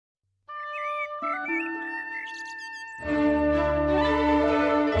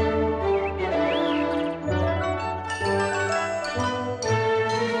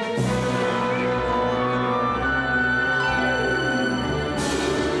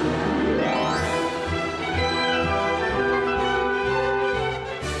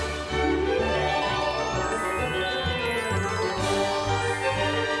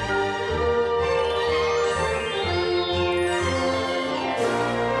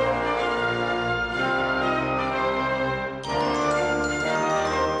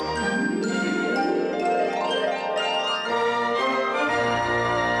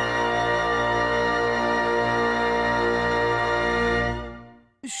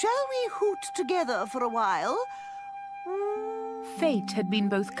Together for a while. Fate had been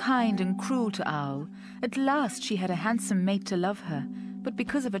both kind and cruel to Owl. At last she had a handsome mate to love her, but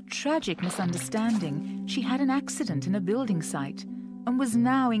because of a tragic misunderstanding, she had an accident in a building site and was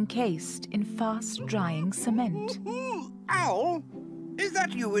now encased in fast-drying cement. Owl? Is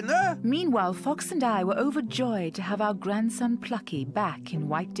that you in there? Meanwhile, Fox and I were overjoyed to have our grandson Plucky back in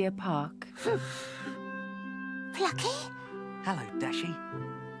White Deer Park. Plucky? Hello, Dashy.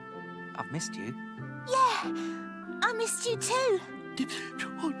 I've missed you. Yeah, I missed you too.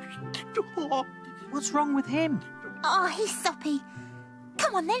 What's wrong with him? Oh, he's soppy.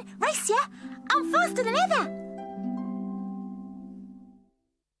 Come on then, race ya. I'm faster than ever.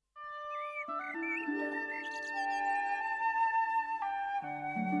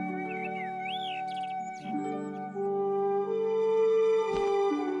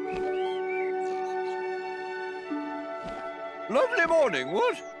 Lovely morning,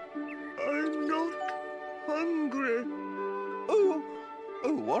 what? I'm not hungry. Oh,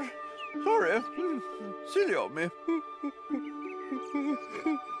 what? Sorry. Silly of me.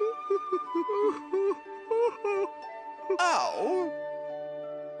 Ow!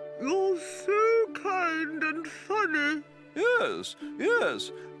 You're so kind and funny. Yes,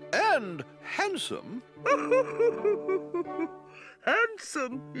 yes. And handsome.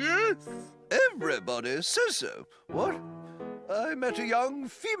 Handsome, yes. Everybody says so. What? I met a young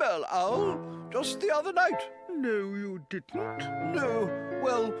female owl just the other night. No, you didn't. No,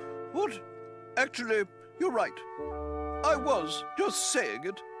 well, what? Actually, you're right. I was just saying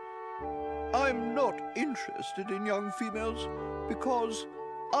it. I'm not interested in young females because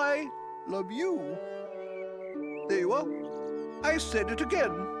I love you. There you are. I said it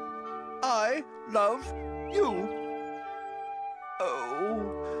again. I love you.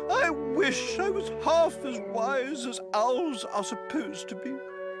 Oh, I wish I was half as wise as owls are supposed to be.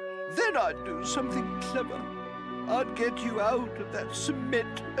 Then I'd do something clever. I'd get you out of that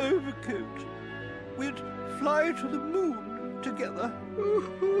cement overcoat. We'd fly to the moon together.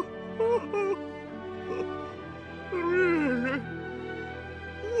 Really?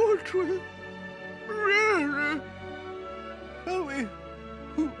 Would we? Really? Shall we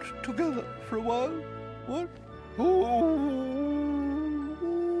hoot together for a while? What? Oh.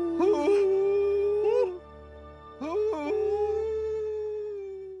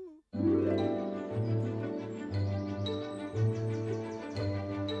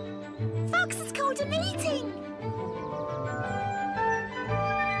 Fox has called a meeting.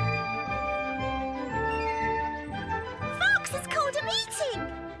 Fox has called a meeting.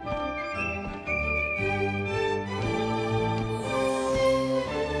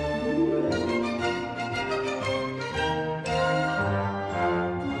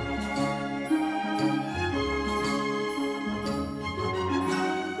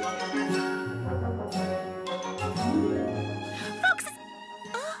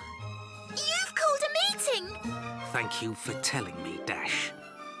 Thank you for telling me, Dash.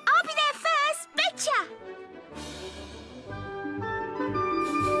 I'll be there first, betcha!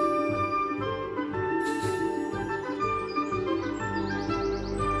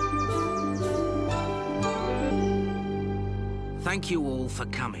 Thank you all for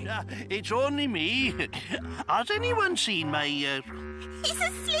coming. It's only me. Has anyone seen my... He's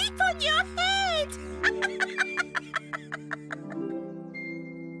asleep on your head!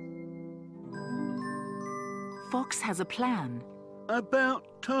 Fox has a plan.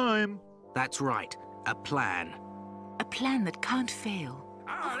 About time. That's right, a plan. A plan that can't fail.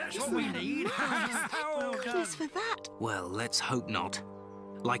 that's what we need. Goodness for that. Well, let's hope not.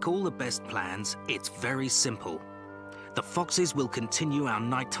 Like all the best plans, it's very simple. The foxes will continue our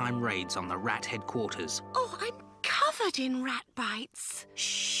nighttime raids on the rat headquarters. Oh, I'm covered in rat bites.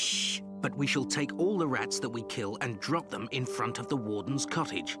 Shh! But we shall take all the rats that we kill and drop them in front of the warden's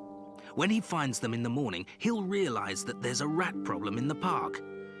cottage. When he finds them in the morning, he'll realize that there's a rat problem in the park.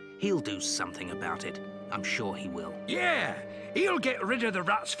 He'll do something about it. I'm sure he will. Yeah, he'll get rid of the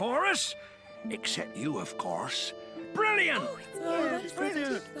rats for us. Except you, of course. Brilliant!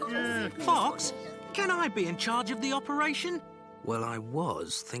 Fox, can I be in charge of the operation? Well, I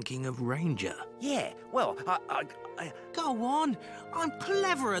was thinking of Ranger. Yeah, well, I... Go on, I'm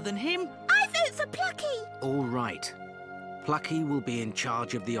cleverer than him. I vote for Plucky. All right. Plucky will be in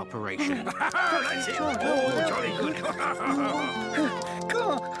charge of the operation. That's it. Oh, jolly good.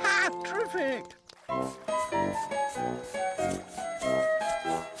 Go, terrific.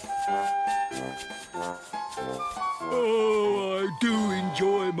 Oh, I do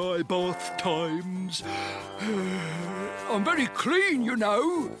enjoy my bath times. I'm very clean, you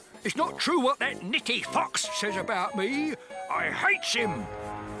know. It's not true what that nitty fox says about me. I hates him.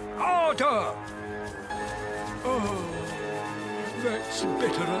 Harder. Oh, that's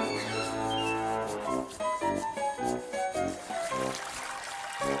better.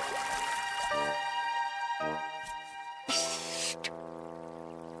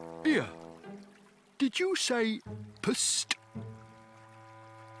 Here, did you say pst?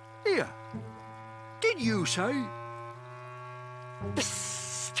 Here, did you say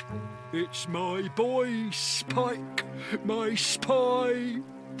pst? It's my boy Spike, my spy.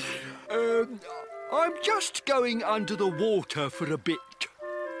 I'm just going under the water for a bit.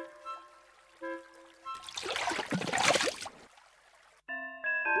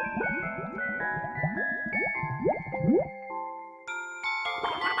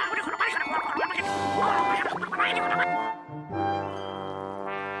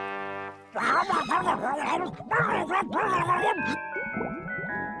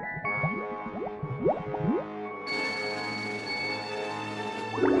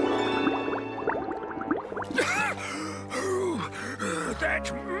 That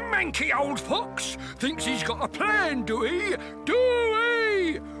manky old fox thinks he's got a plan, do he? Do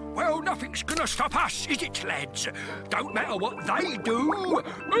he? Well, nothing's gonna stop us, is it, lads? Don't matter what they do.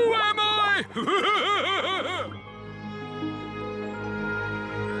 Who am I?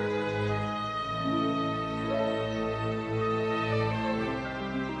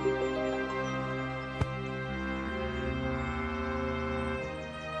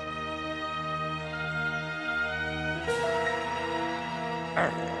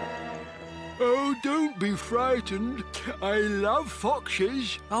 Oh, don't be frightened. I love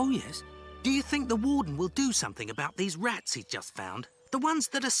foxes. Oh, yes. Do you think the warden will do something about these rats he's just found? The ones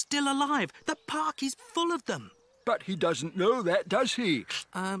that are still alive. The park is full of them. But he doesn't know that, does he?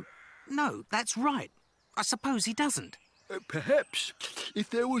 No, that's right. I suppose he doesn't. Perhaps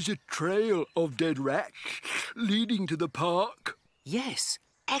if there was a trail of dead rats leading to the park. Yes,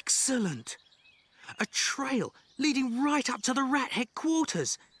 excellent. A trail leading right up to the rat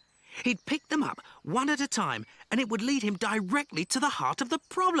headquarters. He'd pick them up one at a time, and it would lead him directly to the heart of the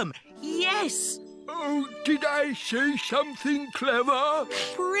problem. Yes! Oh, did I say something clever?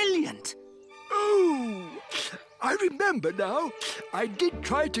 Brilliant! Oh, I remember now. I did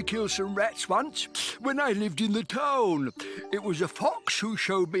try to kill some rats once when I lived in the town. It was a fox who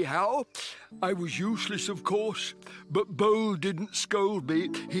showed me how. I was useless, of course, but Bold didn't scold me.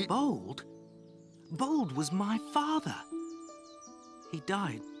 Bold? Bold was my father. He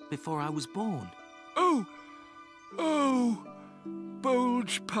died before I was born. Oh,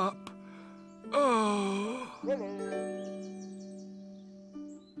 Bold's pup. Oh.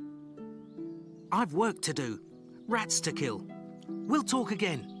 I've work to do. Rats to kill. We'll talk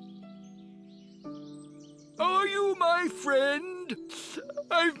again. Are you my friend?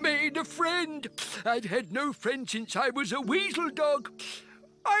 I've made a friend. I've had no friend since I was a weasel dog.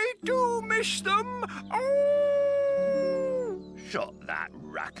 I do miss them. Oh! Shut that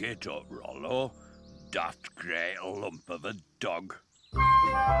racket up, Rollo. Daft great lump of a dog.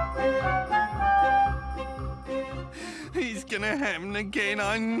 It's gonna happen again,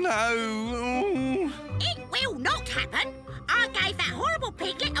 I know. It will not happen. I gave that horrible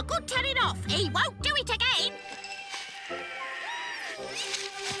piglet a good telling off. He won't do it again.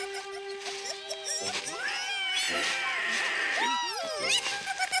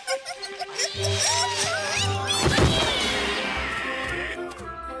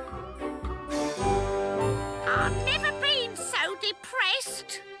 I've never been so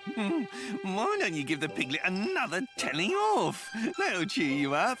depressed. Why don't you give the piglet another telling off? That'll cheer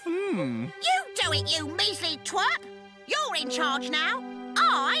you up. You do it, you measly twerp. You're in charge now.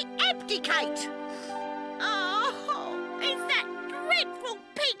 I abdicate. Oh, it's that dreadful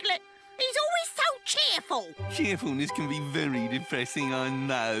piglet. He's always so cheerful. Cheerfulness can be very depressing, I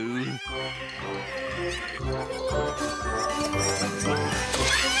know.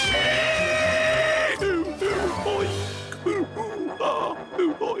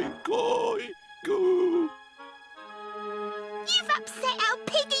 You've upset our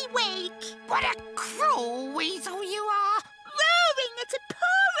piggy wig. What a cruel weasel you are! Roaring at a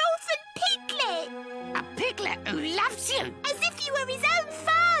poor orphan piglet! A piglet who loves you! As if you were his own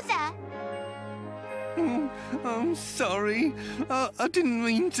father! Oh, I'm sorry. I didn't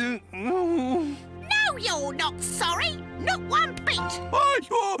mean to. Oh. No, you're not sorry! Not one bit! Shut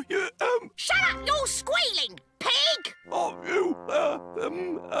Shut up your squealing, pig! Oh, you,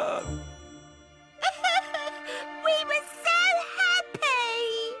 We were so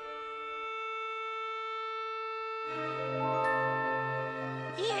happy!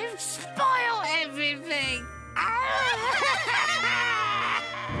 You've spoiled everything!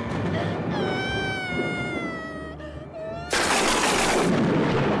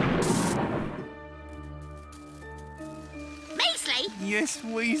 Measley, Yes,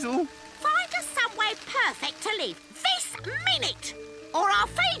 Weasel. find us somewhere perfect to live this minute, or I'll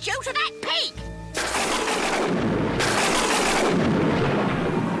feed you to that pig!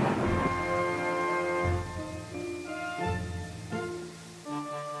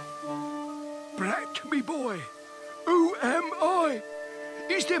 Brat, me boy, who am I?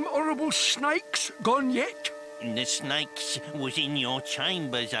 Is them horrible snakes gone yet? The snakes was in your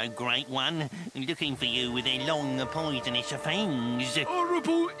chambers, O Great One, looking for you with their long poisonous fangs.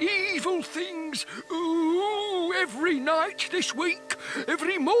 Horrible, evil things. Ooh, every night this week,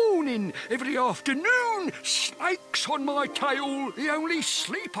 every morning, every afternoon, snakes on my tail. The only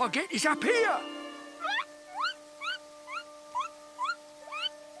sleep I get is up here.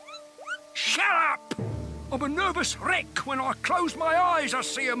 Shut up! I'm a nervous wreck. When I close my eyes, I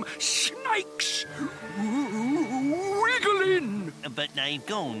see 'em. Snakes! Wiggling! But they've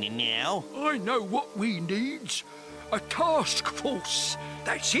gone now. I know what we needs. A task force.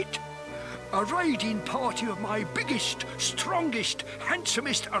 That's it. A raiding party of my biggest, strongest,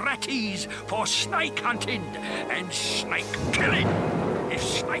 handsomest ratties for snake hunting and snake killing. If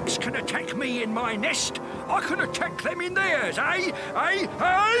snakes can attack me in my nest, I can attack them in theirs, eh? Eh?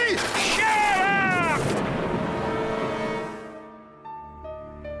 Eh? Shut up!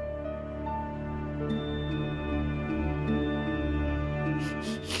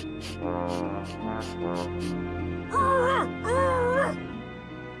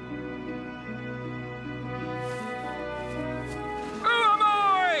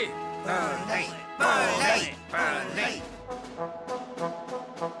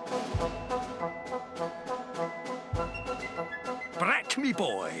 Brat, me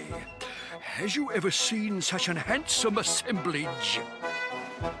boy, has you ever seen such an handsome assemblage?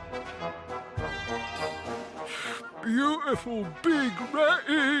 Beautiful big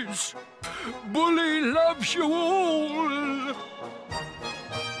ratties. Bully loves you all.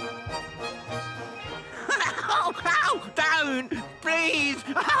 Oh, don't! Please!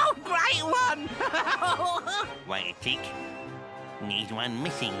 Oh, Great One! Wait a tick. There's one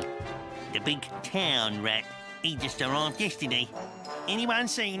missing. The big town rat. He just arrived yesterday. Anyone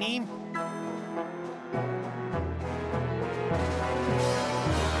seen him?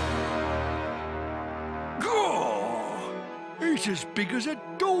 Gaw! He's as big as a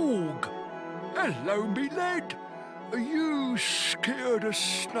dog. Hello, me lad. Are you scared of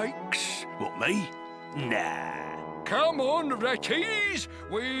snakes? What, me? Nah. Come on, ratties.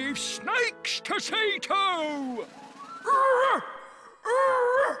 We've snakes to see to.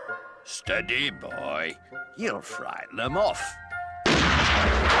 Steady, boy. You'll frighten them off.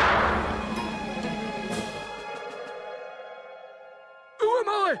 Who am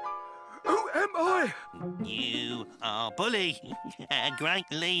I? Who am I? You are Bully, a great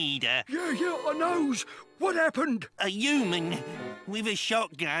leader. Yeah, I knows. What happened? A human with a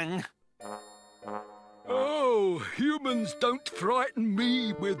shotgun. Oh, humans don't frighten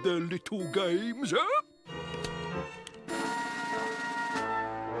me with their little games, huh?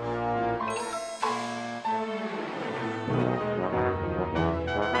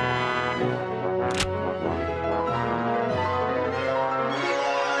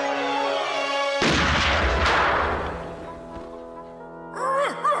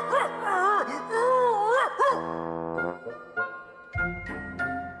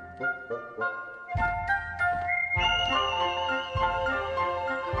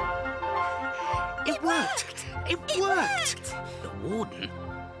 It worked! It worked! The warden?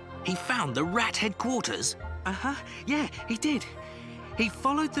 He found the rat headquarters? Uh-huh, yeah, he did. He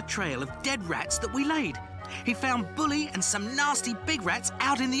followed the trail of dead rats that we laid. He found Bully and some nasty big rats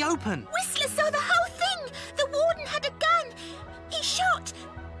out in the open. Whistler saw the whole thing! The warden had a gun! He shot!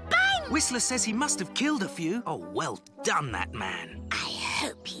 Bang! Whistler says he must have killed a few. Oh, well done, that man. I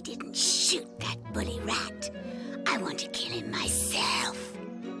hope he didn't shoot that bully rat. I want to kill him myself.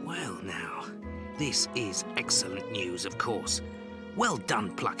 Well, now, this is excellent news, of course. Well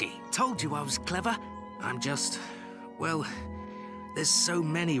done, Plucky. Told you I was clever. I'm just... well, there's so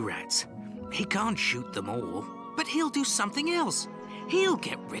many rats. He can't shoot them all. But he'll do something else. He'll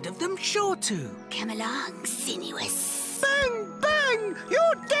get rid of them, sure to. Come along, Sinuous. Bang, bang!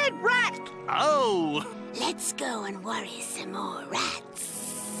 You're dead, rat! Oh! Let's go and worry some more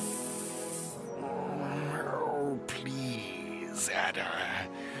rats. Oh, please, Ada.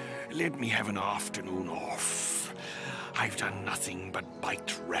 Let me have an afternoon off. I've done nothing but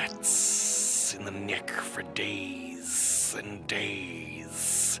bite rats in the neck for days and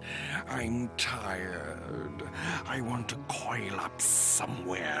days. I'm tired. I want to coil up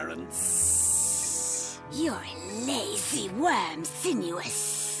somewhere and... You're a lazy worm,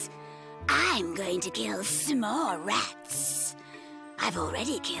 Sinuous. I'm going to kill some more rats. I've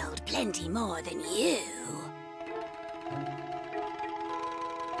already killed plenty more than you.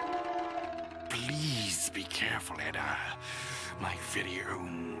 Please be careful, Ada. My very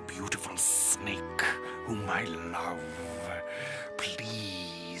own beautiful snake, whom I love.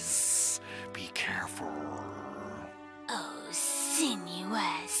 Please be careful. Oh,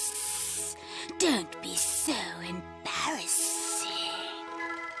 Sinuous. Don't be so embarrassing.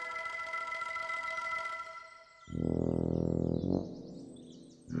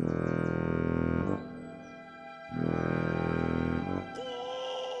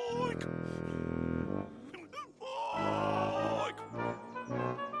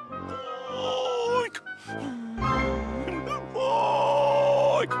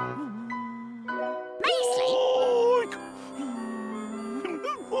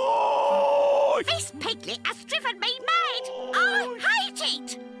 This piglet has driven me mad. I hate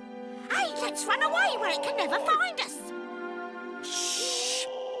it. Hey, let's run away where it can never find us. Shh.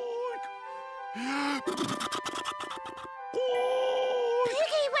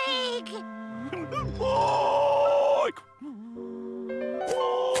 Piggy Wig. Oink.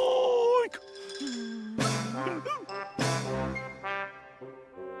 Oink.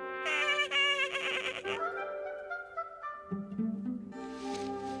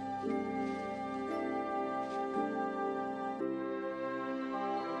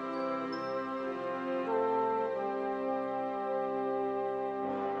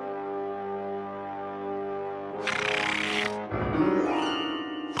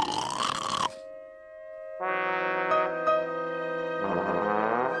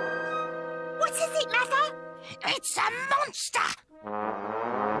 What is it, Mother? It's a monster!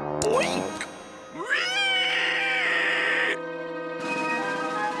 Oink.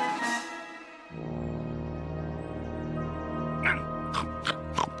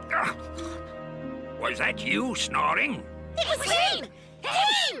 Was that you snoring? It was him!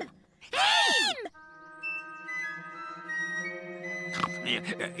 Him! Him!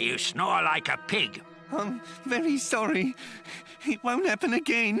 You snore like a pig. I'm very sorry. It won't happen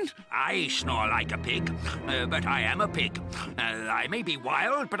again. I snore like a pig, but I am a pig. I may be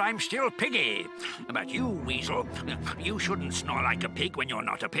wild, but I'm still piggy. But you, Weasel, you shouldn't snore like a pig when you're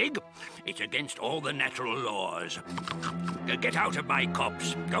not a pig. It's against all the natural laws. Get out of my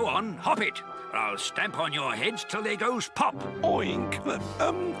copse. Go on, hop it, or I'll stamp on your heads till they goes pop. Oink.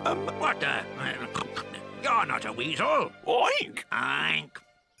 What the? You're not a weasel. Oink. Oink.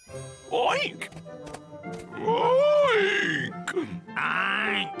 Oink. Oink.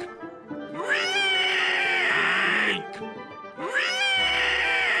 Oink.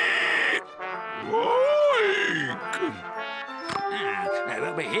 Oink.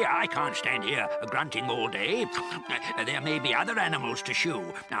 But here, I can't stand here grunting all day. There may be other animals to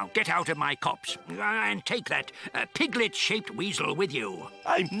shoe. Now, get out of my copse and take that piglet-shaped weasel with you.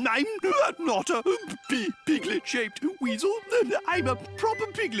 I'm not a piglet-shaped weasel. I'm a proper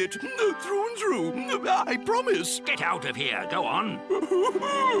piglet, through and through. I promise. Get out of here. Go on.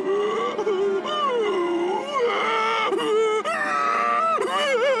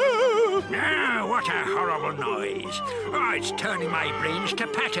 Ah, what a horrible noise. Oh, it's turning my brains to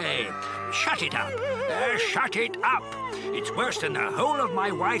pate. Shut it up. Shut it up. It's worse than the whole of my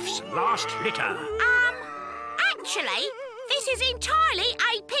wife's last litter. Actually, this is entirely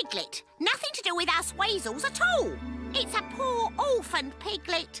a piglet. Nothing to do with us weasels at all. It's a poor orphaned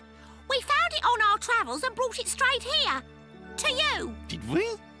piglet. We found it on our travels and brought it straight here. To you. Did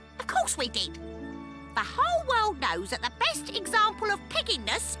we? Of course we did. The whole world knows that the best example of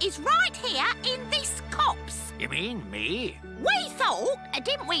pigginess is right here in this copse. You mean me? We thought,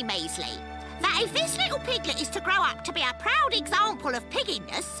 didn't we, Measley, that if this little piglet is to grow up to be a proud example of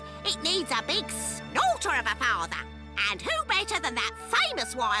pigginess, it needs a big snorter of a father. And who better than that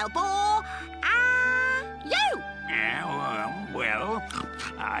famous wild boar, you? Well,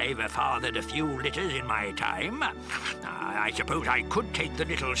 I've fathered a few litters in my time. I suppose I could take the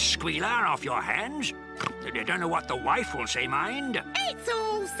little squealer off your hands. I don't know what the wife will say, mind. It's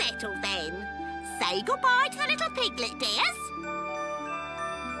all settled then. Say goodbye to the little piglet, dears.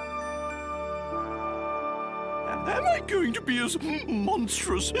 Am I going to be as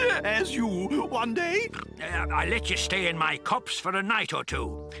monstrous as you one day? I'll let you stay in my copse for a night or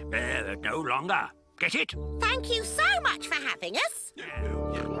two. No longer. Get it? Thank you so much for having us.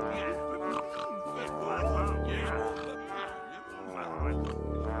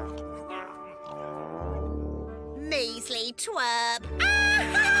 Measly twerp.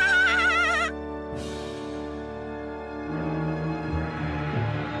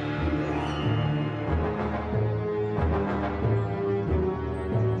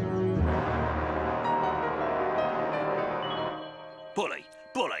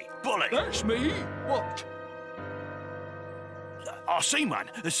 Bully! That's me. What? I seen one,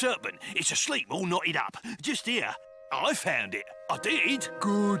 a serpent. It's asleep, all knotted up. Just here. I found it. I did.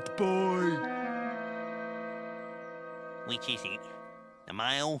 Good boy. Which is it? The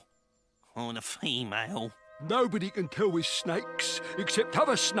male or the female? Nobody can tell with snakes, except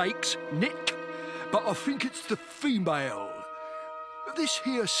other snakes, Nick. But I think it's the female. This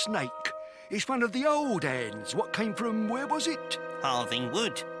here snake is one of the old hands. What came from, where was it? Farthing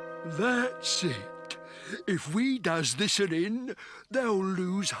Wood. That's it. If we does this in, they'll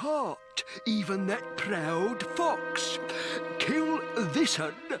lose heart, even that proud fox. Kill this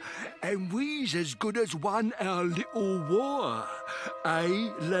un, and we's as good as won our little war. Eh,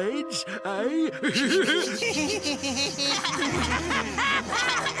 lads, eh?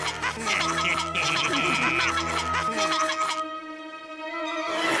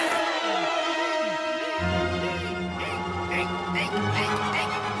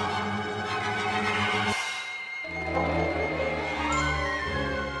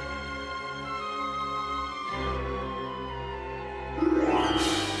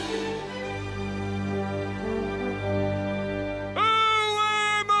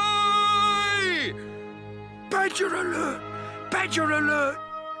 Badger alert! Badger alert!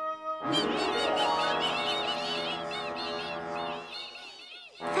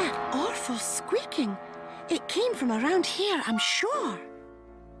 That awful squeaking. It came from around here, I'm sure.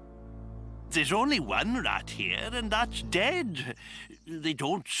 There's only one rat here, and that's dead. They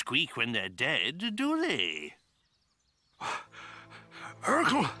don't squeak when they're dead, do they?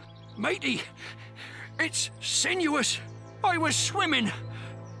 Urkel, matey, it's Sinuous. I was swimming.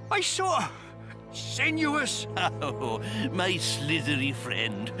 I saw Sinuous. Oh, my slithery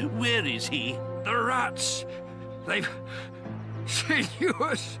friend. Where is he? The rats. They've...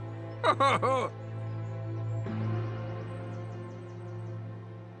 Sinuous.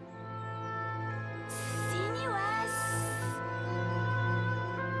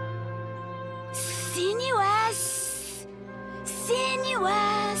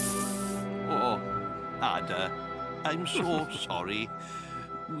 Sinuous! Oh, Ada, I'm so sorry.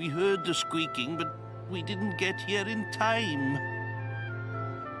 We heard the squeaking, but we didn't get here in time.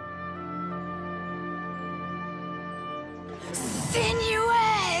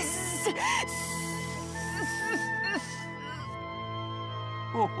 Sinuous!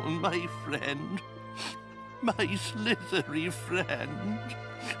 Oh, my friend. My slithery friend.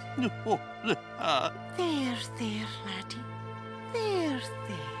 Oh, the heart. There, laddie. There.